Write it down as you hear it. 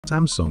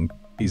Samsung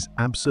is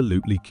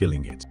absolutely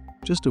killing it.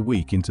 Just a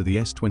week into the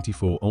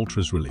S24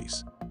 Ultra's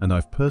release, and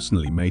I've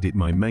personally made it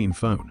my main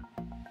phone.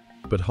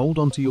 But hold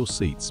on to your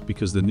seats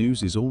because the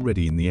news is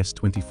already in. The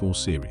S24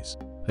 series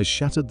has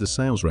shattered the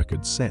sales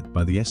record set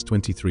by the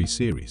S23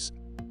 series.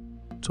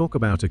 Talk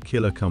about a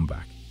killer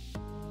comeback.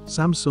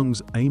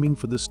 Samsung's aiming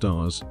for the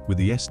stars with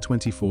the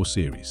S24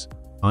 series,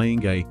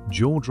 eyeing a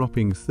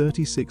jaw-dropping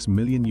 36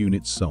 million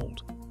units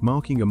sold,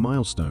 marking a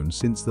milestone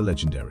since the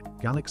legendary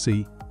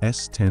Galaxy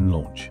S10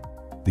 launch.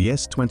 The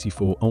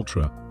S24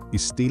 Ultra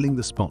is stealing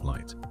the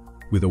spotlight,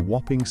 with a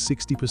whopping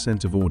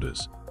 60% of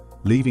orders,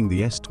 leaving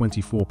the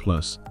S24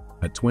 Plus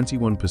at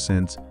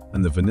 21%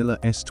 and the vanilla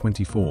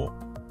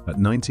S24 at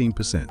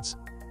 19%.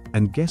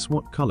 And guess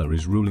what color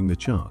is ruling the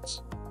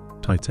charts?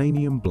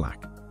 Titanium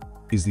black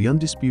is the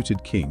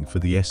undisputed king for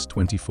the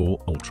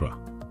S24 Ultra.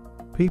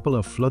 People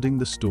are flooding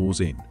the stores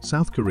in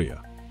South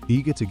Korea,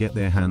 eager to get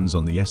their hands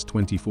on the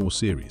S24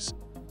 series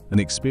and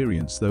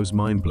experience those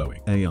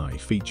mind-blowing AI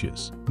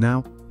features.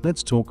 Now,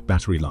 let's talk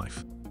battery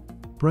life.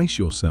 Brace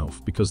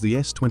yourself because the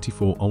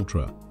S24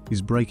 Ultra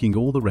is breaking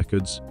all the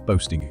records,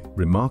 boasting a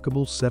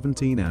remarkable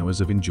 17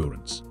 hours of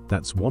endurance.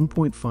 That's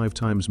 1.5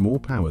 times more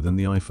power than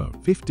the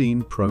iPhone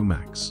 15 Pro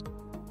Max.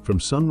 From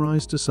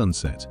sunrise to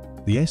sunset,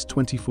 the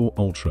S24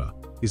 Ultra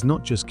is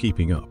not just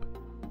keeping up,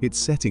 it's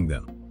setting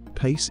the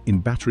pace in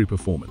battery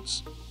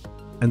performance.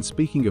 And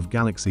speaking of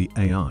Galaxy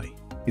AI,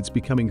 it's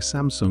becoming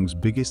Samsung's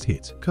biggest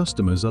hit.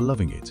 Customers are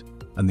loving it,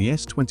 and the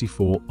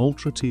S24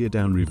 Ultra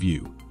teardown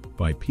review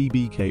by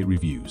PBK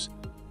Reviews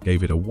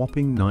gave it a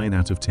whopping 9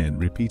 out of 10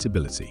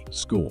 repeatability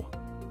score.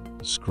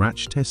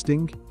 Scratch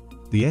testing?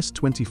 The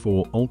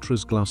S24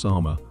 Ultra's glass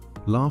armor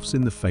laughs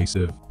in the face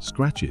of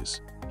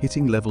scratches,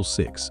 hitting level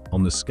 6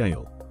 on the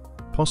scale,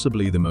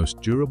 possibly the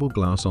most durable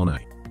glass on a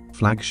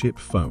flagship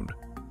phone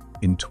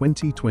in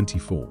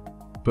 2024.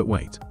 But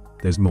wait,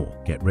 there's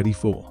more. Get ready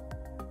for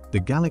the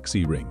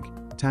Galaxy Ring,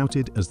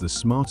 touted as the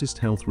smartest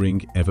health ring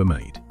ever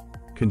made.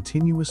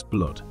 Continuous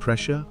blood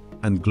pressure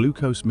and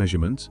glucose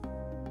measurement.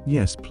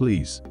 Yes,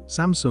 please.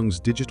 Samsung's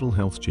digital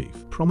health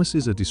chief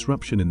promises a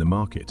disruption in the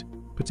market,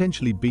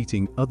 potentially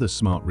beating other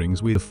smart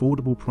rings with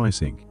affordable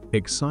pricing.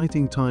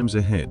 Exciting times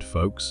ahead,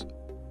 folks.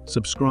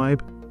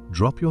 Subscribe,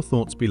 drop your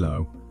thoughts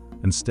below,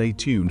 and stay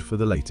tuned for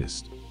the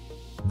latest.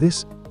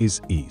 This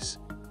is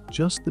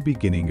just the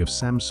beginning of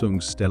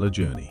Samsung's stellar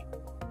journey.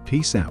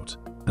 Peace out,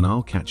 and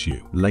I'll catch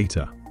you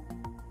later.